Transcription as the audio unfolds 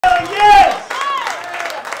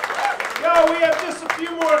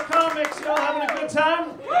more comics. Y'all having a good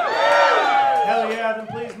time? Hell yeah, then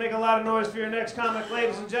please make a lot of noise for your next comic,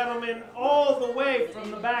 ladies and gentlemen. All the way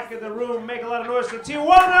from the back of the room, make a lot of noise for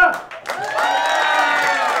Tijuana!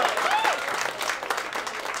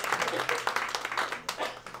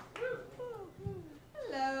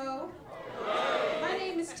 Hello. My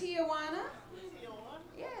name is Tijuana.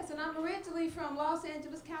 Yes, and I'm originally from Los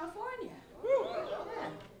Angeles, California. Yeah.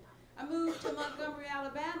 I moved to Montgomery,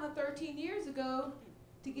 Alabama 13 years ago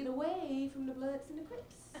to get away from the Bloods and the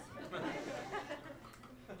Crips.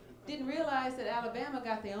 Didn't realize that Alabama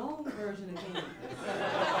got their own version of games.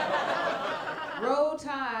 Roll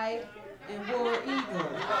Tide and War Eagle.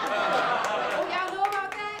 Oh, y'all know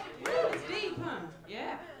about that? It's deep, huh?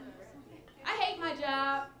 Yeah. I hate my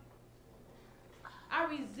job. I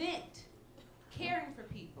resent caring for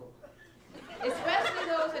people, especially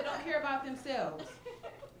those that don't care about themselves.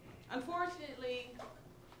 Unfortunately,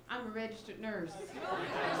 I'm a registered nurse. That's what we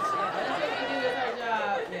do with our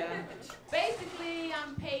job. Yeah. Basically,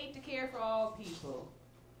 I'm paid to care for all people.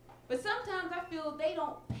 But sometimes I feel they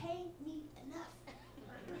don't pay me enough.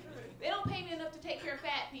 They don't pay me enough to take care of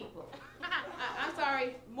fat people. I'm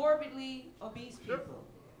sorry, morbidly obese people.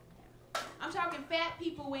 I'm talking fat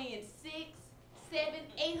people weighing 6, 7,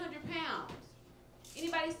 800 pounds.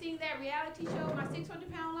 Anybody seen that reality show, My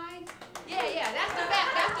 600-Pound Life? Yeah, that's the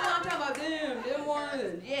fat, that's the one I'm talking about, them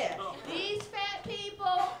ones, yeah. These fat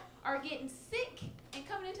people are getting sick and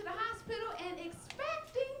coming into the hospital and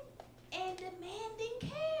expecting and demanding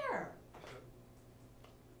care.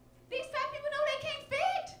 These fat people know they can't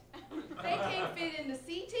fit. They can't fit in the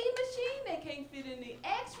CT machine, they can't fit in the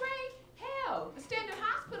x-ray. Hell, the standard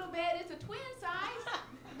hospital bed is a twin size.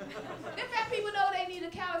 Them fat people know they need a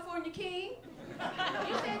California king.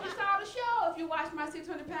 You said you saw the show. If you watch My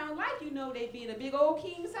 600-Pound Life, you know they be in a big old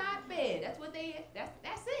king-size bed. That's what they,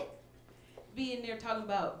 that's it. Be in there talking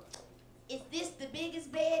about, is this the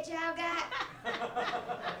biggest bed y'all got?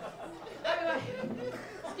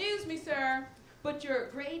 Excuse me, sir, but your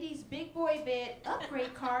Grady's big boy bed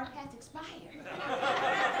upgrade card has expired.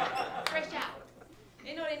 Fresh out.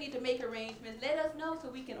 They know they need to make arrangements. Let us know so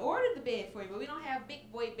we can order the bed for you, but we don't have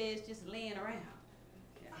big boy beds just laying around.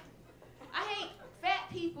 I hate fat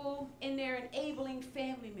people and their enabling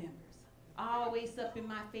family members. Always up in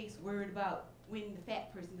my face worried about when the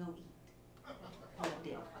fat person gonna eat. Oh,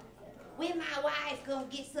 damn. When my wife gonna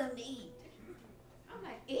get something to eat? I'm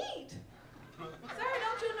like, eat? Sir,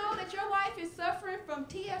 don't you know that your wife is suffering from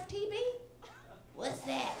TFTB? What's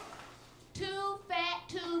that? Too fat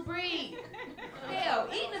to breathe. Hell,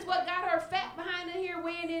 eating is what got her fat behind in here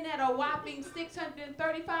weighing in at a whopping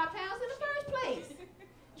 635 pounds in the first place.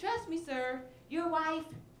 Trust me, sir, your wife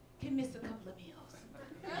can miss a couple of meals.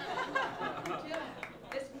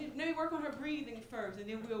 Let's maybe work on her breathing first, and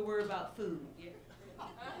then we'll worry about food. Yeah.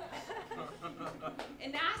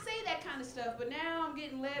 And now I say that kind of stuff, but now I'm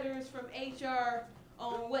getting letters from HR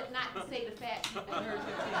on what not to say to fat people in her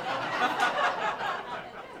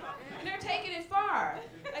And they're taking it far.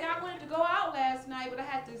 Like I wanted to go out last night, but I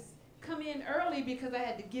had to come in early because I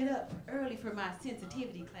had to get up early for my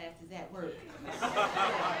sensitivity classes at work.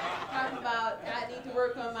 Talking about I need to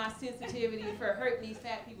work on my sensitivity for hurting these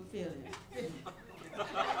fat people feelings.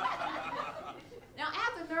 Now,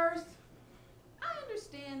 as a nurse, I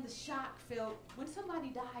understand the shock felt when somebody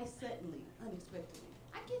dies suddenly, unexpectedly.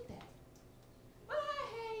 I get that. But I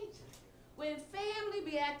hate when family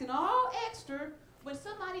be acting all extra when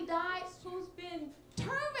somebody dies who's been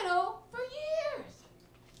terminal for years.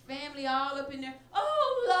 Family all up in there,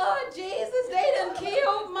 oh Lord Jesus, they done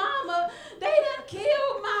killed mama. They done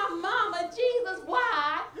killed my mama. Jesus,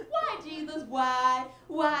 why? Why, Jesus, why?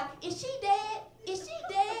 Why? Is she dead? Is she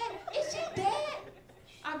dead? Is she dead?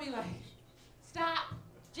 I be like, stop.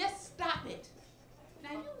 Just stop it.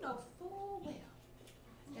 Now you know full well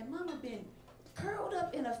that mama been curled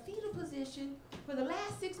up in a fetal position for the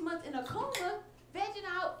last 6 months in a coma, vegging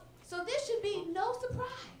out, so this should be no surprise.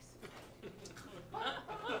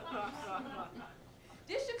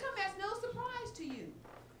 This should come as no surprise to you.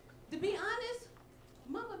 To be honest,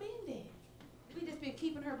 mama been dead. We just been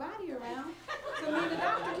keeping her body around so me and the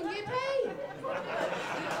doctor can get paid. So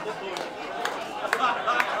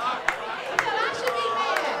I should be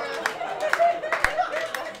mad.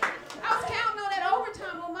 I was counting on that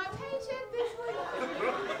overtime on my paycheck this week.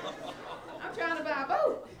 I'm trying to buy a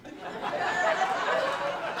boat.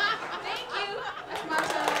 Thank you. That's my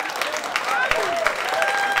time.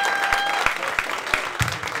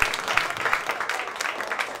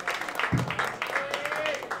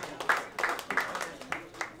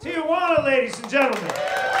 Tijuana, ladies and gentlemen.